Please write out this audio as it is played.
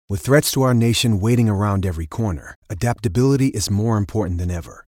With threats to our nation waiting around every corner, adaptability is more important than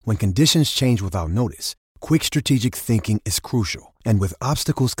ever. When conditions change without notice, quick strategic thinking is crucial. And with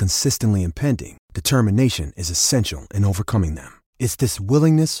obstacles consistently impending, determination is essential in overcoming them. It's this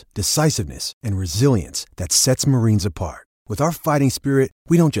willingness, decisiveness, and resilience that sets Marines apart. With our fighting spirit,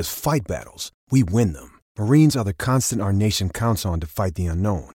 we don't just fight battles, we win them. Marines are the constant our nation counts on to fight the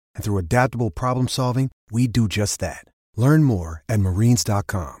unknown. And through adaptable problem solving, we do just that. Learn more at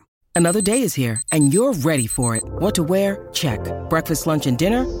marines.com. Another day is here, and you're ready for it. What to wear? Check. Breakfast, lunch, and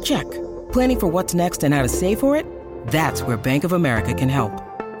dinner? Check. Planning for what's next and how to save for it? That's where Bank of America can help.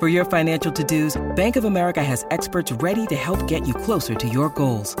 For your financial to-dos, Bank of America has experts ready to help get you closer to your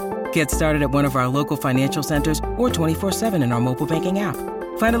goals. Get started at one of our local financial centers or 24/7 in our mobile banking app.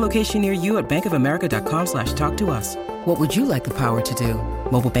 Find a location near you at bankofamerica.com/talktous. What would you like the power to do?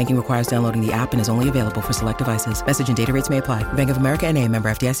 Mobile banking requires downloading the app and is only available for select devices. Message and data rates may apply. Bank of America N.A., member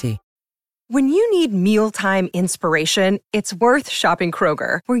FDIC. When you need mealtime inspiration, it's worth shopping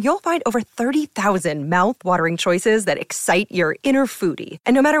Kroger, where you'll find over 30,000 mouth-watering choices that excite your inner foodie.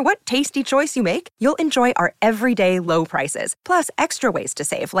 And no matter what tasty choice you make, you'll enjoy our everyday low prices, plus extra ways to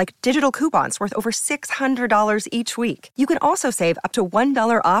save, like digital coupons worth over $600 each week. You can also save up to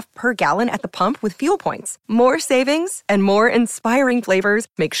 $1 off per gallon at the pump with fuel points. More savings and more inspiring flavors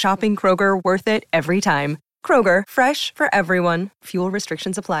make shopping Kroger worth it every time. Kroger, fresh for everyone. Fuel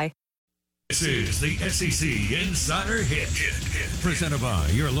restrictions apply. This is the SEC Insider Hit. Presented by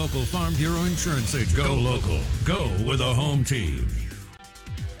your local Farm Bureau Insurance agent. Go local. Go with a home team.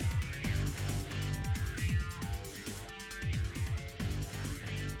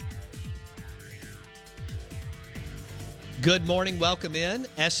 Good morning. Welcome in.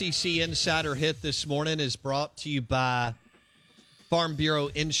 SEC Insider Hit this morning is brought to you by Farm Bureau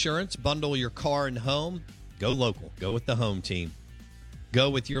Insurance. Bundle your car and home. Go local. Go with the home team. Go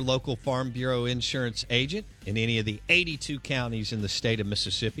with your local Farm Bureau Insurance agent in any of the 82 counties in the state of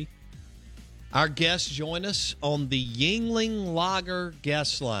Mississippi. Our guests join us on the Yuengling Lager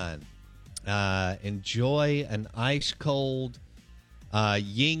guest line. Enjoy an ice-cold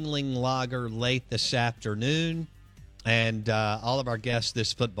Yuengling Lager late this afternoon. And all of our guests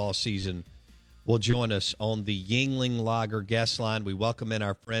this football season will join us on the Yuengling Lager guest line. We welcome in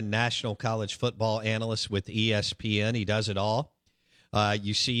our friend, national college football analyst with ESPN. He does it all.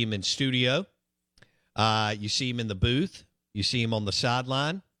 You see him in studio. You see him in the booth. You see him on the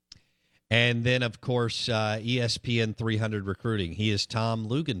sideline. And then, of course, ESPN 300 Recruiting. He is Tom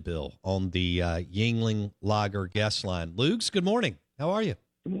Luginbill on the Yuengling Lager guest line. Lugs, good morning. How are you?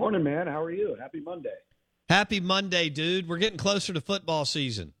 Good morning, man. How are you? Happy Monday. Happy Monday, dude. We're getting closer to football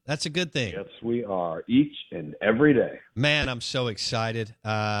season. That's a good thing. Yes, we are. Each and every day. Man, I'm so excited.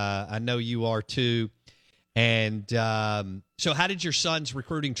 I know you are, too. And so how did your son's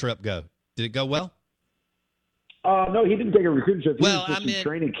recruiting trip go? Did it go well? No, he didn't take a recruiting trip. He Well, was just in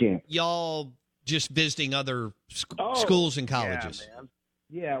training camp. Y'all just visiting other schools and colleges. Yeah, man.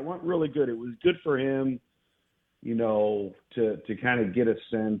 Yeah, it went really good. It was good for him, you know, to kind of get a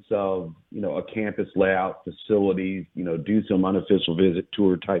sense of, you know, a campus layout, facilities, you know, do some unofficial visit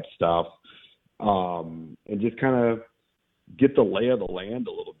tour type stuff, and just kind of get the lay of the land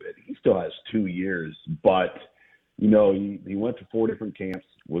a little bit. He still has 2 years, but, you know, he went to 4 different camps,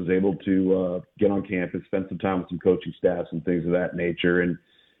 was able to get on campus, spend some time with some coaching staffs and things of that nature. And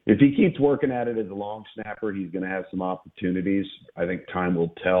if he keeps working at it as a long snapper, he's going to have some opportunities. I think time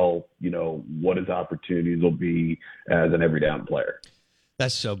will tell, you know, what his opportunities will be as an every down player.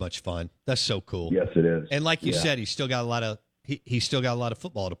 That's so much fun. That's so cool. Yes, it is. And like you said, he's still got a lot of he's still got a lot of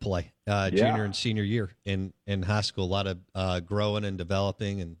football to play, junior and senior year in high school. A lot of growing and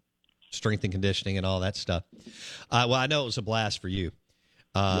developing and strength and conditioning and all that stuff. Well, I know it was a blast for you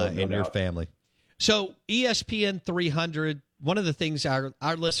and your family. So ESPN 300, one of the things our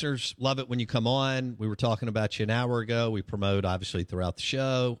listeners love it when you come on. We were talking about you an hour ago. We promote, obviously, throughout the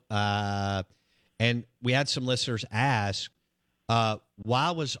show. And we had some listeners ask,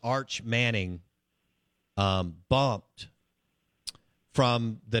 why was Arch Manning bumped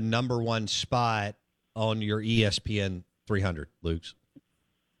from the number one spot on your ESPN 300, Luke's?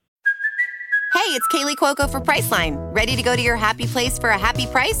 Hey, it's Kaylee Cuoco for Priceline. Ready to go to your happy place for a happy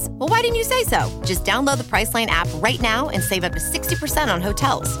price? Well, why didn't you say so? Just download the Priceline app right now and save up to 60% on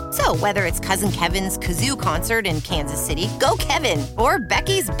hotels. So whether it's Cousin Kevin's Kazoo Concert in Kansas City, go Kevin, or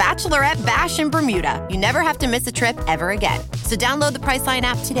Becky's Bachelorette Bash in Bermuda, you never have to miss a trip ever again. So download the Priceline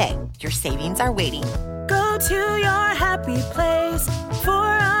app today. Your savings are waiting. Go to your happy place for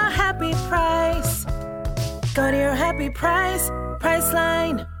a happy price. Go to your happy price,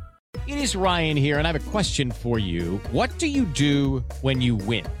 Priceline. It is Ryan here, and I have a question for you. What do you do when you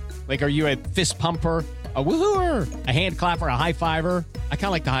win? Like, are you a fist pumper, a woohooer, a hand clapper, a high fiver? I kind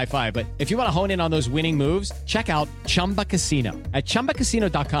of like the high five, but if you want to hone in on those winning moves, check out Chumba Casino. At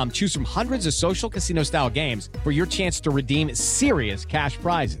ChumbaCasino.com, choose from hundreds of social casino-style games for your chance to redeem serious cash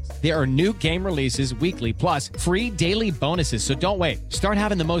prizes. There are new game releases weekly, plus free daily bonuses. So don't wait. Start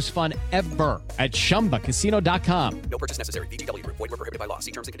having the most fun ever at ChumbaCasino.com. No purchase necessary. VGW Group. Void where prohibited by law.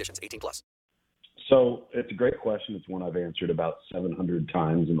 See terms and conditions. 18+. So it's a great question. It's one I've answered about 700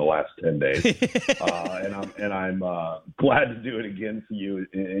 times in the last 10 days. and I'm glad to do it again for you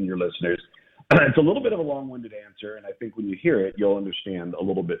and your listeners. It's a little bit of a long-winded answer, and I think when you hear it, you'll understand a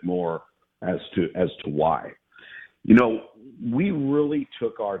little bit more as to why. You know, we really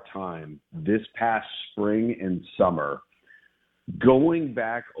took our time this past spring and summer going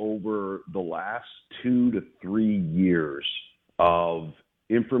back over the last 2 to 3 years of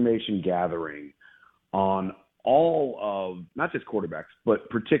information gathering on all of, not just quarterbacks, but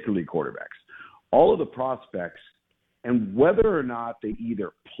particularly quarterbacks, all of the prospects, and whether or not they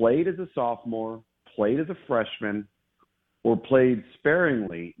either played as a sophomore, played as a freshman, or played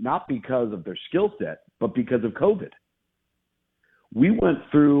sparingly, not because of their skill set, but because of COVID. We went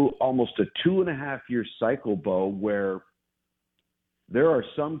through almost a 2.5-year cycle, Bo, where there are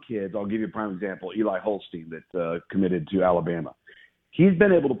some kids, I'll give you a prime example, Eli Holstein, that committed to Alabama. He's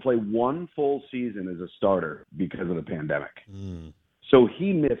been able to play one full season as a starter because of the pandemic. So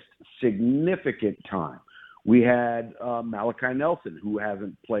he missed significant time. We had Malachi Nelson, who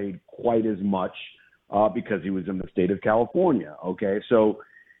hasn't played quite as much because he was in the state of California. Okay, so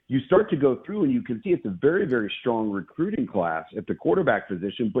you start to go through and you can see it's a very, very strong recruiting class at the quarterback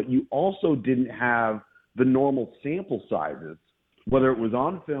position, but you also didn't have the normal sample sizes, whether it was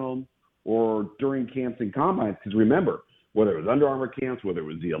on film or during camps and combines. Because remember, whether it was Under Armour camps, whether it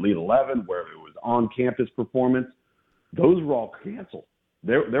was the Elite 11, whether it was on-campus performance, those were all canceled.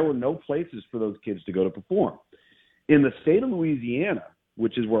 There were no places for those kids to go to perform. In the state of Louisiana,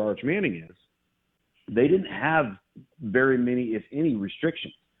 which is where Arch Manning is, they didn't have very many, if any,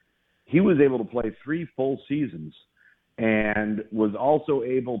 restrictions. He was able to play 3 full seasons and was also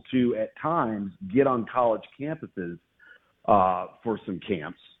able to, at times, get on college campuses for some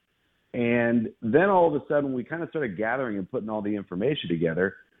camps. And then all of a sudden, we kind of started gathering and putting all the information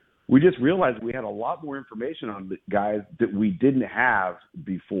together. We just realized we had a lot more information on the guys that we didn't have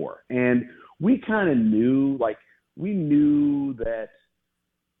before. And we kind of knew, we knew that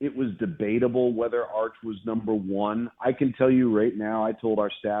it was debatable whether Arch was number one. I can tell you right now, I told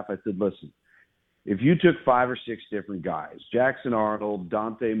our staff, I said, listen, if you took 5 or 6 different guys, Jackson Arnold,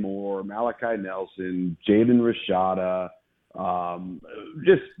 Dante Moore, Malachi Nelson, Jaden Rashada,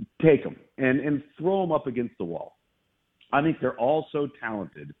 just take them and throw them up against the wall. I think they're all so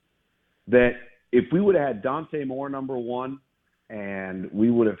talented that if we would have had Dante Moore number 1 and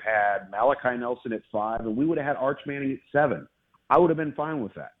we would have had Malachi Nelson at 5 and we would have had Arch Manning at 7, I would have been fine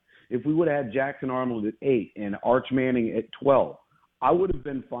with that. If we would have had Jackson Arnold at 8 and Arch Manning at 12, I would have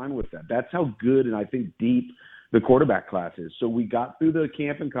been fine with that. That's how good and I think deep the quarterback class is. So we got through the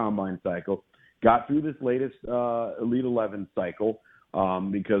camp and combine cycle, got through this latest Elite 11 cycle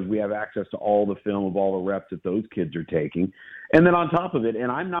because we have access to all the film of all the reps that those kids are taking. And then on top of it,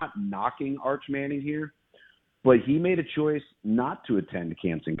 and I'm not knocking Arch Manning here, but he made a choice not to attend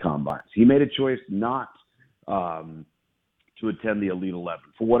camps and combines. He made a choice not to attend the Elite 11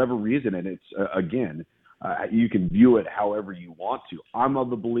 for whatever reason. And it's, again, you can view it however you want to. I'm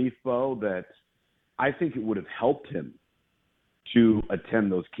of the belief, Bo, that I think it would have helped him to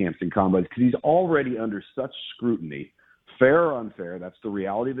attend those camps and combines because he's already under such scrutiny, fair or unfair, that's the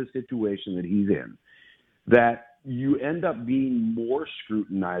reality of the situation that he's in, that you end up being more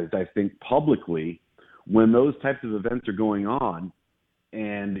scrutinized, I think, publicly when those types of events are going on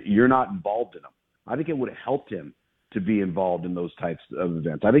and you're not involved in them. I think it would have helped him to be involved in those types of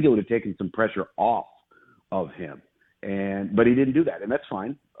events. I think it would have taken some pressure off of him. But he didn't do that, and that's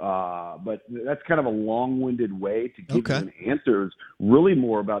fine. But that's kind of a long-winded way to give you an answer. It's really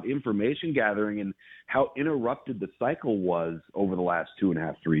more about information gathering and how interrupted the cycle was over the last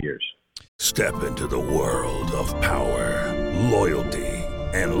 2.5, 3 years. Step into the world of power, loyalty,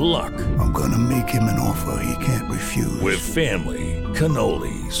 and luck. I'm going to make him an offer he can't refuse. With family,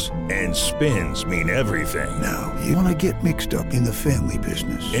 cannolis, and spins mean everything. Now, you want to get mixed up in the family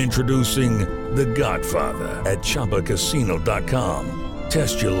business. Introducing The Godfather at ChumbaCasino.com.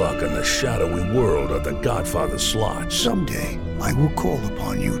 Test your luck in the shadowy world of The Godfather slot. Someday, I will call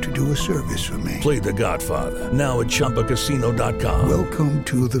upon you to do a service for me. Play The Godfather now at ChumbaCasino.com. Welcome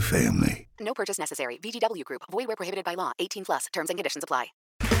to the family. No purchase necessary. VGW Group. Void where prohibited by law. 18+. Terms and conditions apply.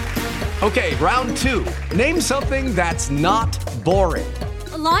 Okay, round two. Name something that's not boring.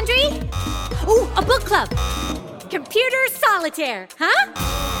 A laundry? Ooh, a book club. Computer solitaire, huh?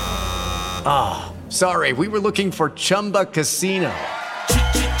 Ah, sorry, we were looking for Chumba Casino.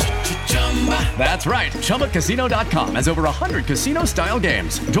 That's right, ChumbaCasino.com has over 100 casino-style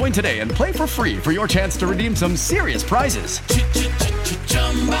games. Join today and play for free for your chance to redeem some serious prizes.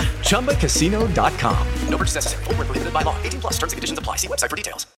 ChumbaCasino.com. No purchase necessary. Void where prohibited by law. 18+ terms and conditions apply. See website for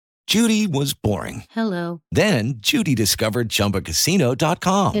details. Judy was boring. Hello. Then Judy discovered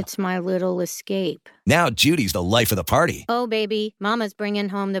ChumbaCasino.com. It's my little escape. Now Judy's the life of the party. Oh, baby, mama's bringing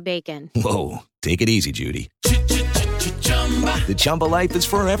home the bacon. Whoa, take it easy, Judy. The Chumba life is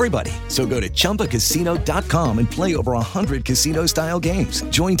for everybody. So go to ChumbaCasino.com and play over 100 casino-style games.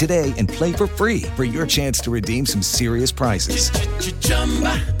 Join today and play for free for your chance to redeem some serious prizes.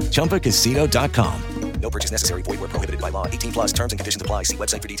 ChumbaCasino.com. No purchase necessary. Void where prohibited by law. 18+ terms and conditions apply. See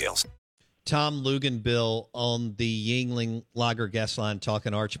website for details. Tom Luganbill on the Yuengling Lager guest line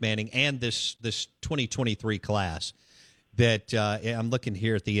talking Arch Manning and this 2023 class that I'm looking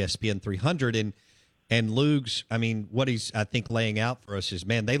here at the ESPN 300 and Lugs, I mean, what he's, I think, laying out for us is,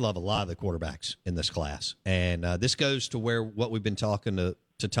 man, they love a lot of the quarterbacks in this class. And this goes to where what we've been talking to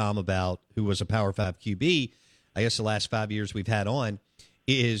Tom about, who was a Power 5 QB, I guess the last 5 years we've had on,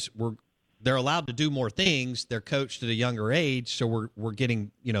 is they're allowed to do more things. They're coached at a younger age, so we're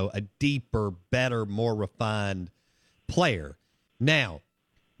getting, a deeper, better, more refined player. Now,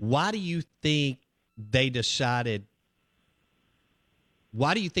 why do you think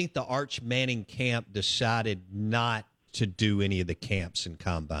the Arch Manning camp decided not to do any of the camps and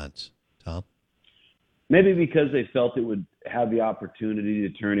combines, Tom? Maybe because they felt it would have the opportunity to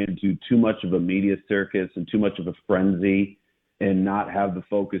turn into too much of a media circus and too much of a frenzy and not have the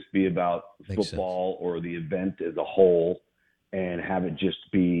focus be about football or the event as a whole and have it just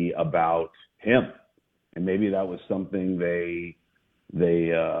be about him. And maybe that was something they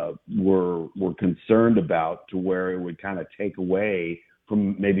were concerned about, to where it would kind of take away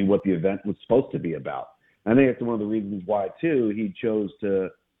from maybe what the event was supposed to be about. I think that's one of the reasons why, too, he chose to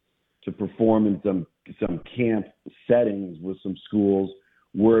perform in some camp settings with some schools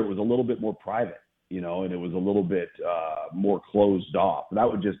where it was a little bit more private, and it was a little bit more closed off. That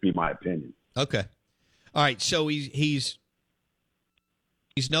would just be my opinion. Okay. All right, so he's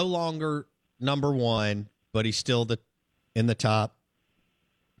no longer number one, but he's still in the top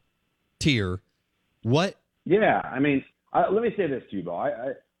tier. What? Yeah, I mean, let me say this to you, Bo.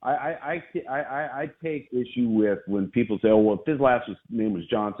 I take issue with when people say, "Oh, well, if his last name was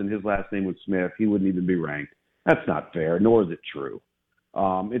Johnson, his last name was Smith, he wouldn't even be ranked." That's not fair, nor is it true.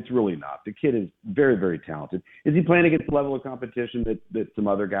 It's really not. The kid is very, very talented. Is he playing against the level of competition that some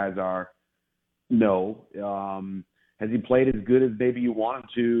other guys are? No. Has he played as good as maybe you want him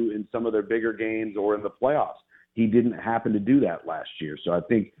to in some of their bigger games or in the playoffs? He didn't happen to do that last year. So I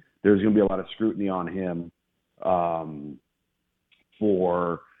think there's going to be a lot of scrutiny on him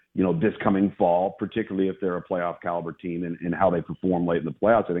for this coming fall, particularly if they're a playoff caliber team and how they perform late in the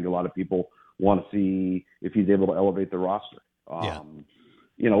playoffs. I think a lot of people want to see if he's able to elevate the roster.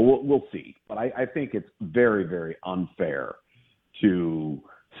 We'll see. But I think it's very, very unfair to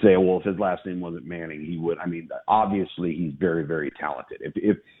say, well, if his last name wasn't Manning, he would. I mean, obviously he's very, very talented.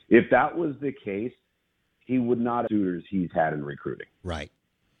 If that was the case, he would not have suitors he's had in recruiting. Right.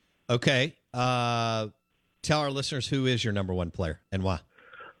 Okay. Tell our listeners, who is your number one player and why?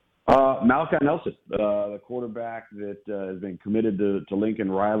 Malachi Nelson, the quarterback that has been committed to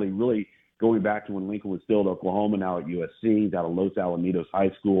Lincoln Riley, really going back to when Lincoln was still at Oklahoma, now at USC. He's out of Los Alamitos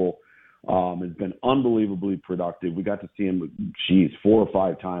High School. Has been unbelievably productive. We got to see him, 4 or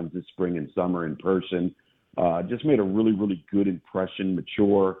 5 times this spring and summer in person. Just made a really, really good impression,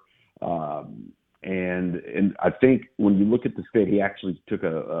 mature. And I think when you look at the fit, he actually took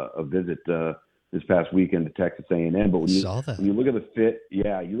a visit this past weekend to Texas A&M. But when you look at the fit,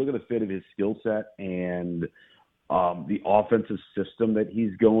 you look at the fit of his skill set and the offensive system that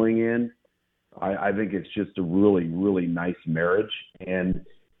he's going in, I think it's just a really, really nice marriage. And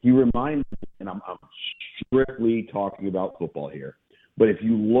he reminds me, and I'm strictly talking about football here, but if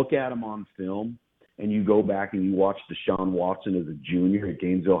you look at him on film and you go back and you watch Deshaun Watson as a junior at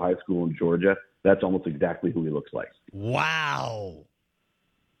Gainesville High School in Georgia, that's almost exactly who he looks like. Wow.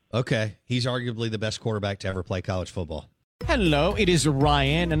 Okay. He's arguably the best quarterback to ever play college football. Hello, it is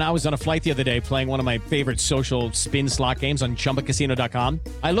Ryan, and I was on a flight the other day playing one of my favorite social spin slot games on ChumbaCasino.com.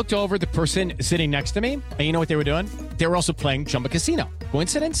 I looked over at the person sitting next to me, and you know what they were doing? They were also playing Chumba Casino.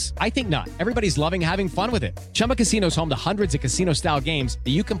 Coincidence? I think not. Everybody's loving having fun with it. Chumba Casino is home to hundreds of casino-style games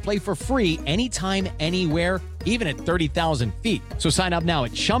that you can play for free anytime, anywhere, even at 30,000 feet. So sign up now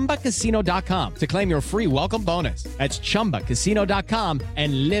at ChumbaCasino.com to claim your free welcome bonus. That's ChumbaCasino.com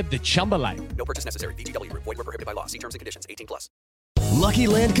and live the Chumba life. No purchase necessary. VGW. Void where prohibited by law. See terms and conditions. 18+. Lucky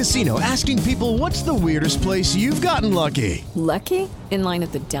Land Casino, asking people, what's the weirdest place you've gotten lucky? Lucky? In line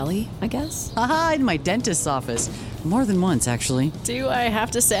at the deli, I guess? Aha, in my dentist's office. More than once, actually. Do I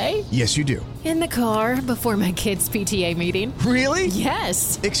have to say? Yes, you do. In the car before my kids' PTA meeting. Really?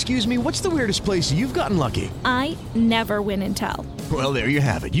 Yes. Excuse me, what's the weirdest place you've gotten lucky? I never win and tell. Well, there you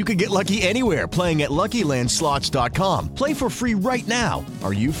have it. You can get lucky anywhere, playing at LuckyLandSlots.com. Play for free right now.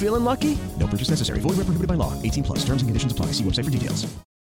 Are you feeling lucky? No purchase necessary. Void where prohibited by law. 18+. Terms and conditions apply. See website for details.